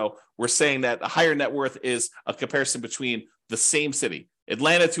city. So we're saying that a higher net worth is a comparison between the same city,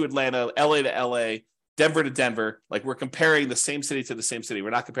 Atlanta to Atlanta, LA to LA, Denver to Denver. Like, we're comparing the same city to the same city. We're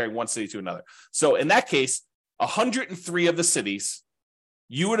not comparing one city to another. So in that case, 103 of the cities,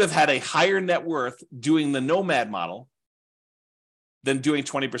 you would have had a higher net worth doing the Nomad model than doing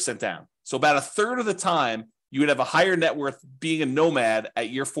 20% down. So about a third of the time, you would have a higher net worth being a Nomad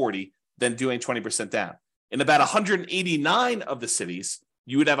at year 40 than doing 20% down. In about 189 of the cities,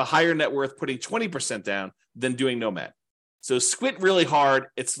 you would have a higher net worth putting 20% down than doing Nomad. So squint really hard.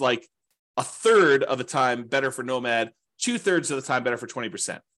 It's like a third of the time better for Nomad, 2/3 of the time better for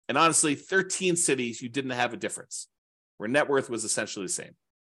 20%. And honestly, 13 cities, you didn't have a difference where net worth was essentially the same.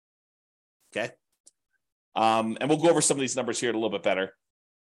 Okay. And we'll go over some of these numbers here a little bit better.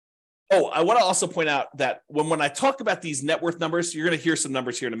 Oh, I want to also point out that when I talk about these net worth numbers, you're going to hear some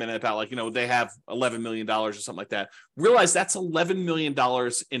numbers here in a minute about they have $11 million or something like that. Realize that's $11 million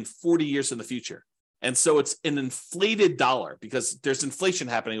in 40 years in the future. And so it's an inflated dollar because there's inflation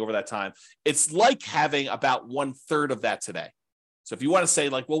happening over that time. It's like having about 1/3 of that today. So if you want to say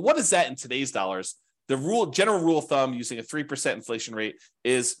well, what is that in today's dollars? The general rule of thumb using a 3% inflation rate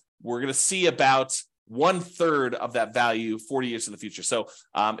is we're going to see about 1/3 of that value 40 years in the future. So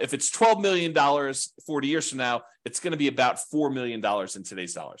if it's $12 million 40 years from now, it's going to be about $4 million in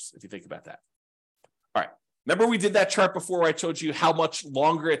today's dollars, if you think about that. All right. Remember we did that chart before where I told you how much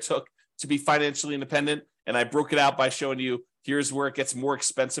longer it took to be financially independent? And I broke it out by showing you here's where it gets more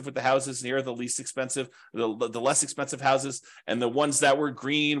expensive with the houses, and here are the least expensive, the less expensive houses. And the ones that were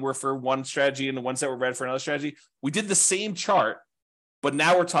green were for one strategy, and the ones that were red for another strategy. We did the same chart, but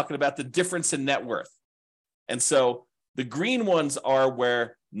now we're talking about the difference in net worth. And so the green ones are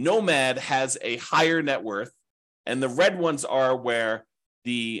where Nomad has a higher net worth, and the red ones are where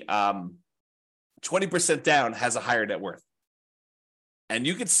the 20% down has a higher net worth. And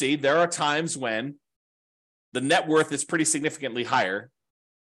you can see there are times when the net worth is pretty significantly higher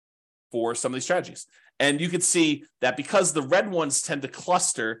for some of these strategies. And you can see that because the red ones tend to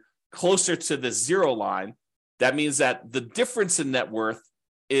cluster closer to the zero line, that means that the difference in net worth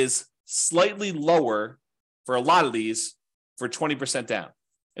is slightly lower for a lot of these for 20% down.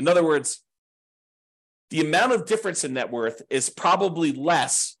 In other words, the amount of difference in net worth is probably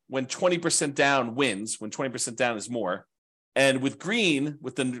less when 20% down wins, when 20% down is more. And with green,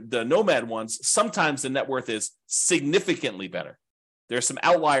 with the Nomad ones, sometimes the net worth is significantly better. There are some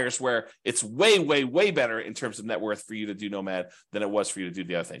outliers where it's way, way, way better in terms of net worth for you to do Nomad than it was for you to do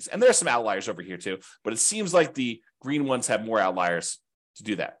the other things. And there are some outliers over here too, but it seems like the green ones have more outliers to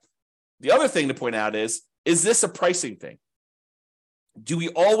do that. The other thing to point out is this a pricing thing? Do we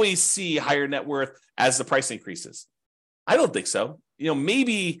always see higher net worth as the price increases? I don't think so.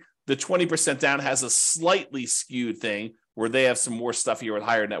 Maybe the 20% down has a slightly skewed thing where they have some more stuff here with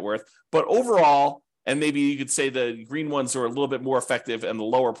higher net worth. But overall, and maybe you could say the green ones are a little bit more effective in the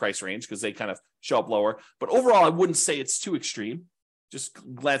lower price range because they kind of show up lower. But overall, I wouldn't say it's too extreme. Just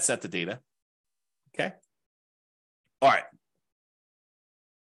glance at the data. Okay. All right.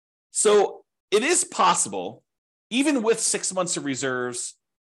 So it is possible, even with 6 months of reserves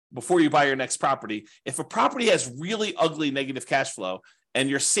before you buy your next property, if a property has really ugly negative cash flow and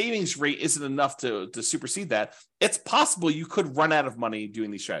your savings rate isn't enough to supersede that, it's possible you could run out of money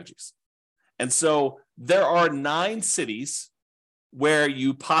doing these strategies. And so there are 9 cities where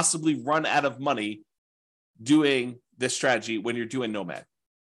you possibly run out of money doing this strategy when you're doing Nomad.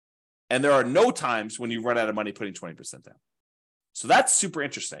 And there are no times when you run out of money putting 20% down. So that's super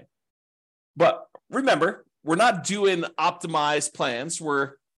interesting. But remember, we're not doing optimized plans.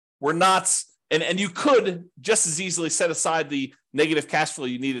 We're not, and you could just as easily set aside the negative cash flow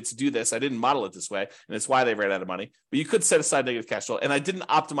you needed to do this. I didn't model it this way, and it's why they ran out of money. But you could set aside negative cash flow, and I didn't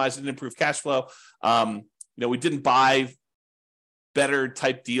optimize it and improve cash flow. We didn't buy better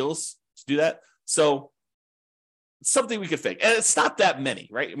type deals to do that. So it's something we could fake, and it's not that many,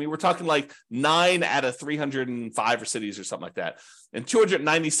 right? I mean, we're talking like 9 out of 305 cities or something like that, and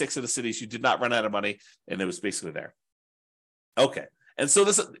 296 of the cities you did not run out of money, and it was basically there. Okay. And so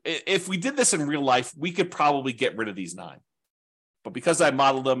if we did this in real life, we could probably get rid of these 9. But because I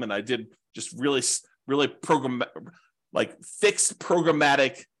modeled them and I did just really, really fixed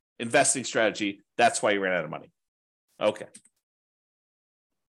programmatic investing strategy, that's why you ran out of money. Okay.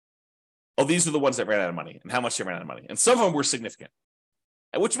 Oh, these are the ones that ran out of money and how much they ran out of money. And some of them were significant,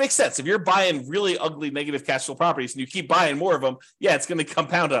 which makes sense. If you're buying really ugly negative cash flow properties and you keep buying more of them, yeah, it's going to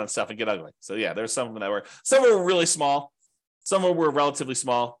compound on itself and get ugly. So yeah, there's some of them some of them were really small. Some of them were relatively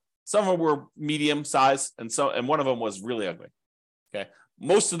small. Some of them were medium size, and one of them was really ugly. Okay,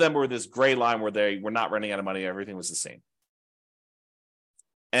 most of them were this gray line where they were not running out of money. Everything was the same,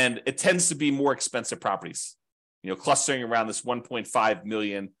 and it tends to be more expensive properties, clustering around this 1.5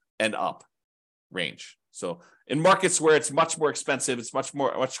 million and up range. So in markets where it's much more expensive, it's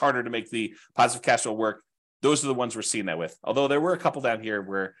much harder to make the positive cash flow work. Those are the ones we're seeing that with. Although there were a couple down here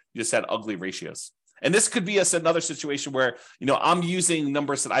where you just had ugly ratios. And this could be another situation where, I'm using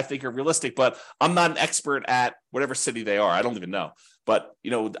numbers that I think are realistic, but I'm not an expert at whatever city they are. I don't even know. But,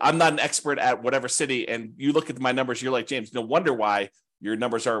 I'm not an expert at whatever city. And you look at my numbers, you're like, James, no wonder why your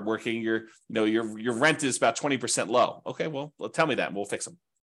numbers aren't working. Your rent is about 20% low. Okay, well, tell me that and we'll fix them.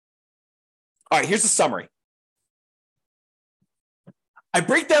 All right, here's the summary. I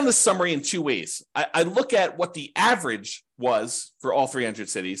break down the summary in two ways. I look at what the average was for all 300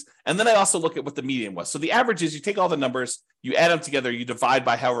 cities, and then I also look at what the median was. So the average is you take all the numbers, you add them together, you divide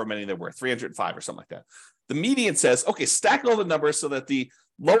by however many there were, 305 or something like that. The median says, okay, stack all the numbers so that the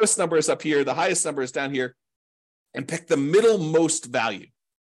lowest number is up here, the highest number is down here, and pick the middlemost value.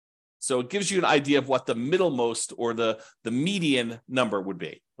 So it gives you an idea of what the middlemost or the median number would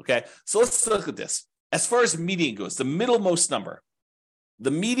be. Okay, so let's look at this. As far as median goes, the middlemost number,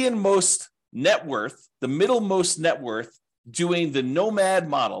 the median most net worth, the middlemost net worth doing the Nomad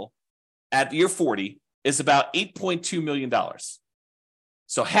model at year 40 is about $8.2 million.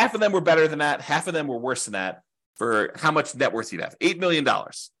 So half of them were better than that, half of them were worse than that for how much net worth you'd have. $8 million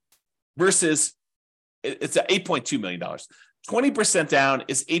versus it's at $8.2 million. 20% down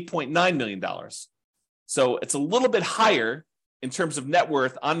is $8.9 million. So it's a little bit higher in terms of net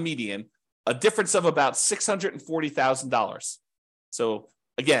worth on median, a difference of about $640,000. So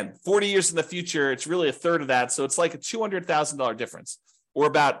again, 40 years in the future, it's really a third of that. So it's like a $200,000 difference, or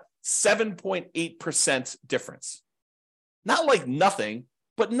about 7.8% difference. Not like nothing,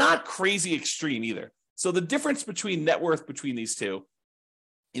 but not crazy extreme either. So the difference between net worth between these two,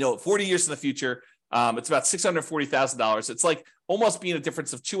 40 years in the future, it's about $640,000. It's like almost being a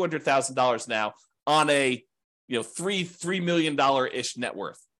difference of $200,000 now on a $3 million-ish net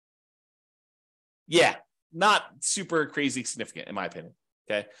worth. Yeah, not super crazy significant in my opinion.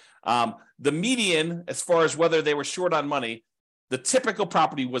 Okay, the median, as far as whether they were short on money, the typical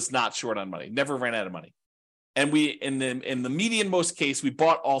property was not short on money, never ran out of money, and we in the median most case we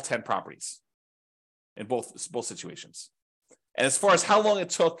bought all 10 properties in both situations. And as far as how long it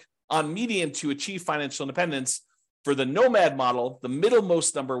took on median to achieve financial independence, for the Nomad model, the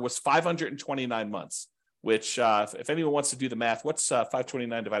middlemost number was 529 months, which if anyone wants to do the math, what's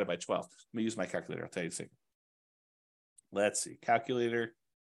 529 divided by 12? Let me use my calculator. I'll tell you in a second. Let's see, calculator,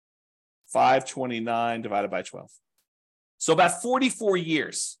 529 divided by 12. So about 44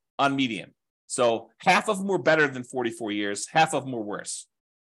 years on median. So half of them were better than 44 years, half of them were worse.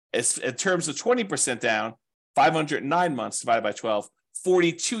 In terms of 20% down, 509 months divided by 12,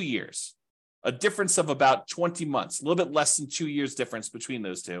 42 years. A difference of about 20 months, a little bit less than 2 years difference between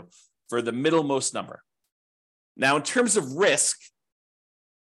those two for the middlemost number. Now, in terms of risk,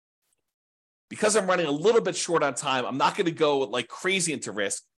 because I'm running a little bit short on time, I'm not going to go like crazy into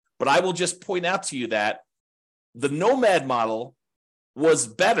risk, but I will just point out to you that the Nomad model was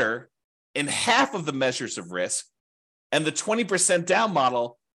better in half of the measures of risk, and the 20% down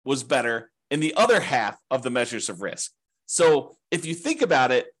model was better in the other half of the measures of risk. So if you think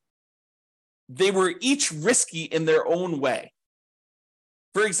about it, they were each risky in their own way.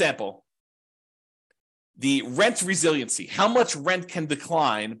 For example, the rent resiliency, how much rent can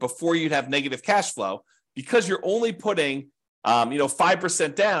decline before you'd have negative cash flow, because you're only putting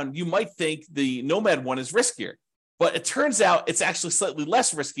 5% down, you might think the Nomad one is riskier. But it turns out it's actually slightly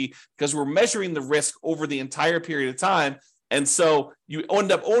less risky because we're measuring the risk over the entire period of time. And so you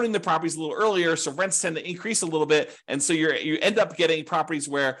end up owning the properties a little earlier, so rents tend to increase a little bit. And so you end up getting properties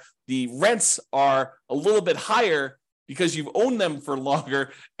where the rents are a little bit higher because you've owned them for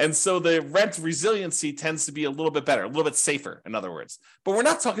longer. And so the rent resiliency tends to be a little bit better, a little bit safer, in other words. But we're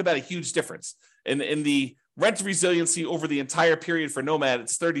not talking about a huge difference. In the rent resiliency over the entire period for Nomad,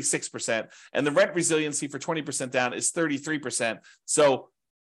 it's 36%. And the rent resiliency for 20% down is 33%. So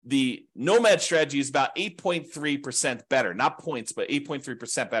the Nomad strategy is about 8.3% better, not points, but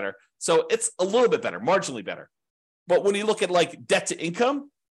 8.3% better. So it's a little bit better, marginally better. But when you look at like debt to income,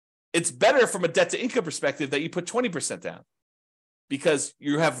 it's better from a debt to income perspective that you put 20% down because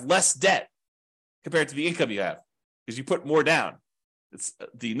you have less debt compared to the income you have because you put more down.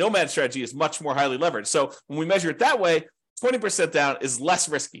 The Nomad strategy is much more highly leveraged. So when we measure it that way, 20% down is less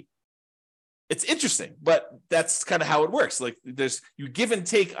risky. It's interesting, but that's kind of how it works. Like you give and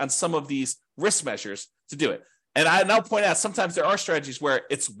take on some of these risk measures to do it. And I'll point out, sometimes there are strategies where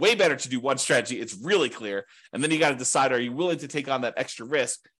it's way better to do one strategy. It's really clear. And then you got to decide, are you willing to take on that extra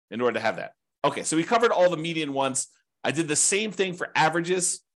risk in order to have that? Okay, so we covered all the median ones. I did the same thing for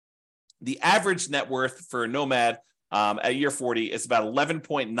averages. The average net worth for Nomad at year 40 is about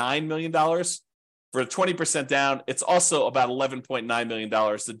 $11.9 million. For 20% down, it's also about $11.9 million.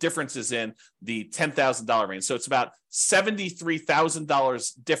 The difference is in the $10,000 range. So it's about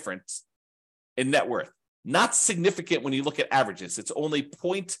 $73,000 difference in net worth. Not significant when you look at averages. It's only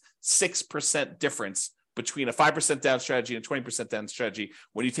 0.6% difference between a 5% down strategy and a 20% down strategy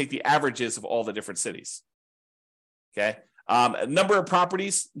when you take the averages of all the different cities. Okay. Number of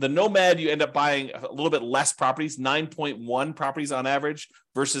properties, the Nomad, you end up buying a little bit less properties, 9.1 properties on average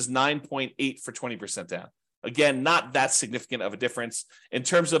versus 9.8 for 20% down. Again, not that significant of a difference. In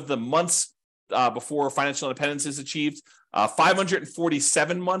terms of the months before financial independence is achieved,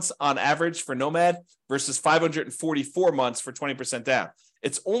 547 months on average for Nomad versus 544 months for 20% down.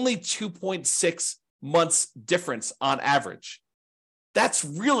 It's only 2.6 months difference on average. That's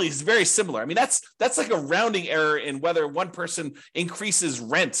really very similar. I mean, that's like a rounding error in whether one person increases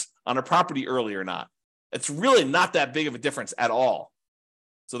rent on a property early or not. It's really not that big of a difference at all.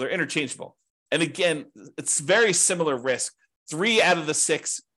 So they're interchangeable. And again, it's very similar risk. 3 out of the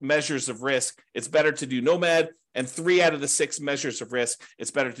 6 measures of risk, it's better to do Nomad, and 3 out of the 6 measures of risk,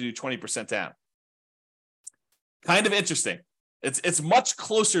 it's better to do 20% down. Kind of interesting. It's much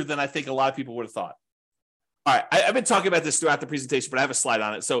closer than I think a lot of people would have thought. All right, I've been talking about this throughout the presentation, but I have a slide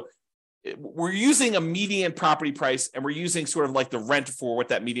on it. So we're using a median property price, and we're using sort of like the rent for what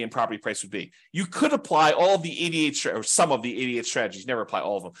that median property price would be. You could apply all of the 88, or some of the 88 strategies, never apply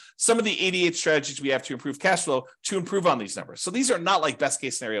all of them. Some of the 88 strategies we have to improve cash flow to improve on these numbers. So these are not like best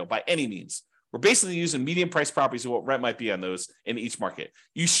case scenario by any means. We're basically using median price properties and what rent might be on those in each market.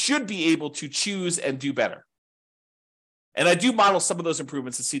 You should be able to choose and do better. And I do model some of those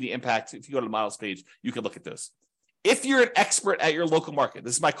improvements to see the impact. If you go to the models page, you can look at those. If you're an expert at your local market,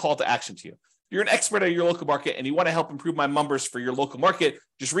 this is my call to action to you. If you're an expert at your local market and you want to help improve my numbers for your local market,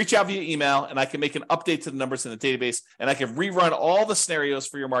 just reach out via email and I can make an update to the numbers in the database and I can rerun all the scenarios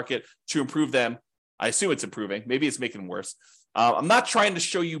for your market to improve them. I assume it's improving. Maybe it's making them worse. I'm not trying to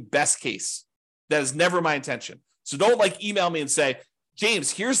show you best case. That is never my intention. So don't email me and say,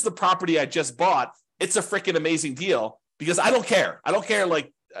 James, here's the property I just bought. It's a freaking amazing deal. Because I don't care. I don't care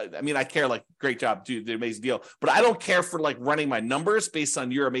I care great job, dude, the amazing deal. But I don't care for running my numbers based on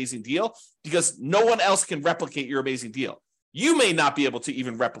your amazing deal because no one else can replicate your amazing deal. You may not be able to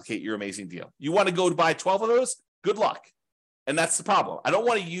even replicate your amazing deal. You want to go to buy 12 of those? Good luck. And that's the problem. I don't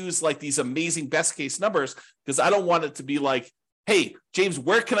want to use these amazing best case numbers because I don't want it to be hey, James,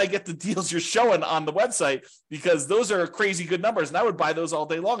 where can I get the deals you're showing on the website? Because those are crazy good numbers. And I would buy those all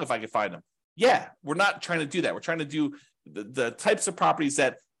day long if I could find them. Yeah, we're not trying to do that. We're trying to do the types of properties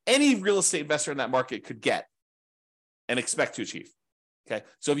that any real estate investor in that market could get and expect to achieve. Okay,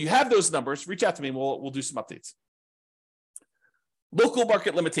 so if you have those numbers, reach out to me and we'll do some updates. Local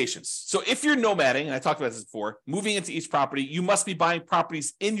market limitations. So if you're nomading, and I talked about this before, moving into each property, you must be buying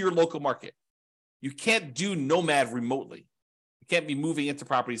properties in your local market. You can't do nomad remotely. You can't be moving into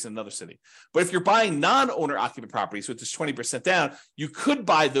properties in another city. But if you're buying non-owner occupant properties, which is 20% down, you could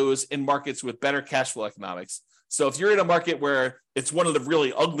buy those in markets with better cash flow economics. So if you're in a market where it's one of the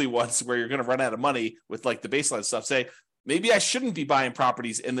really ugly ones where you're going to run out of money with the baseline stuff, say, maybe I shouldn't be buying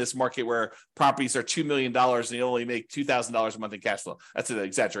properties in this market where properties are $2 million and you only make $2,000 a month in cash flow. That's an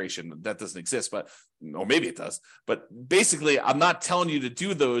exaggeration. That doesn't exist, or maybe it does. But basically, I'm not telling you to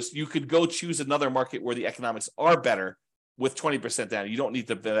do those. You could go choose another market where the economics are better with 20% down. You don't need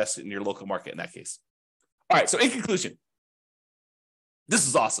to invest in your local market in that case. All right, so in conclusion, this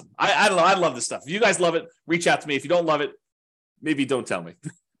is awesome. I don't know. I love this stuff. If you guys love it, reach out to me. If you don't love it, maybe don't tell me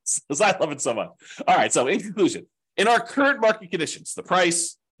because I love it so much. All right. So in conclusion, in our current market conditions, the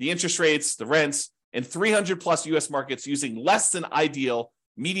price, the interest rates, the rents, and 300 plus U.S. markets using less than ideal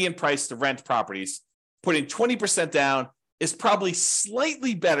median price to rent properties, putting 20% down is probably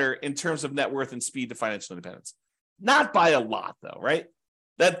slightly better in terms of net worth and speed to financial independence. Not by a lot, though, right?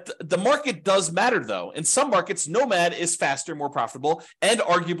 That the market does matter, though. In some markets, Nomad is faster, more profitable, and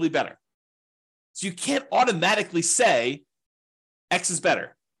arguably better. So you can't automatically say X is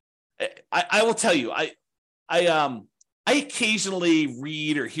better. I will tell you, I occasionally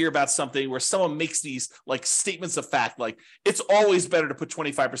read or hear about something where someone makes these statements of fact, it's always better to put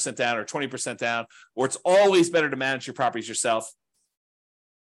 25% down or 20% down, or it's always better to manage your properties yourself.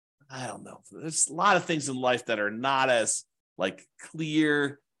 I don't know. There's a lot of things in life that are not as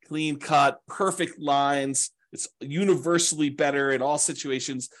clear, clean cut, perfect lines. It's universally better in all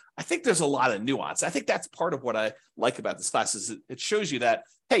situations. I think there's a lot of nuance. I think that's part of what I like about this class is it shows you that,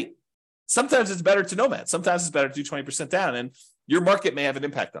 hey, sometimes it's better to nomad. Sometimes it's better to do 20% down, and your market may have an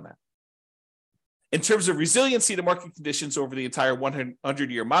impact on that. In terms of resiliency to market conditions over the entire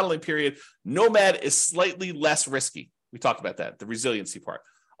 100-year modeling period, nomad is slightly less risky. We talked about that, the resiliency part.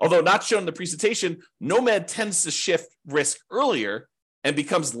 Although not shown in the presentation, Nomad tends to shift risk earlier and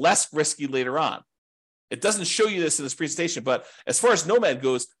becomes less risky later on. It doesn't show you this in this presentation, but as far as Nomad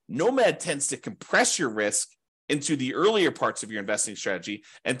goes, Nomad tends to compress your risk into the earlier parts of your investing strategy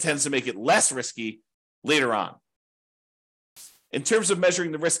and tends to make it less risky later on. In terms of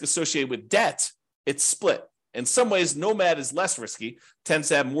measuring the risk associated with debt, it's split. In some ways, Nomad is less risky, tends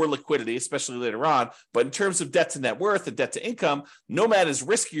to have more liquidity, especially later on. But in terms of debt to net worth and debt to income, Nomad is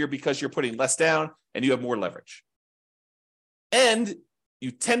riskier because you're putting less down and you have more leverage. And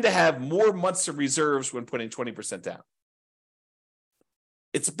you tend to have more months of reserves when putting 20% down.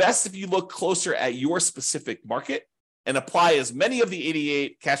 It's best if you look closer at your specific market and apply as many of the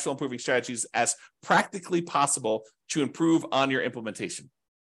 88 cash flow improving strategies as practically possible to improve on your implementation.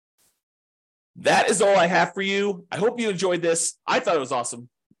 That is all I have for you. I hope you enjoyed this. I thought it was awesome.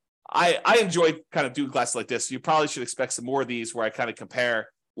 I enjoyed kind of doing classes like this. You probably should expect some more of these where I kind of compare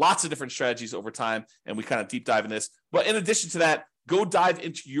lots of different strategies over time and we kind of deep dive in this. But in addition to that, go dive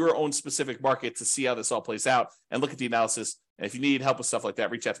into your own specific market to see how this all plays out and look at the analysis. And if you need help with stuff like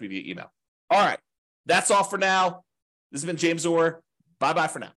that, reach out to me via email. All right. That's all for now. This has been James Orr. Bye-bye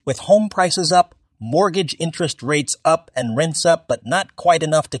for now. With home prices up, mortgage interest rates up, and rents up, but not quite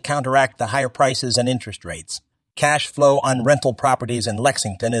enough to counteract the higher prices and interest rates, cash flow on rental properties in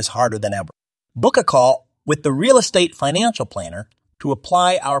Lexington is harder than ever. Book a call with the Real Estate Financial Planner to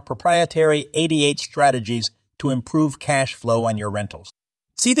apply our proprietary 88 strategies to improve cash flow on your rentals.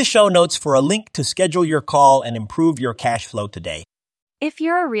 See the show notes for a link to schedule your call and improve your cash flow today. If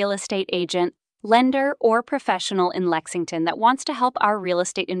you're a real estate agent, lender, or professional in Lexington that wants to help our real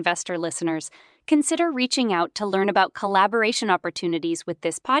estate investor listeners, consider reaching out to learn about collaboration opportunities with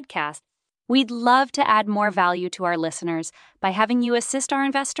this podcast. We'd love to add more value to our listeners by having you assist our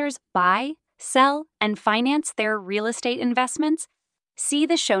investors buy, sell, and finance their real estate investments. See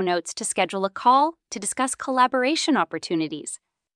the show notes to schedule a call to discuss collaboration opportunities.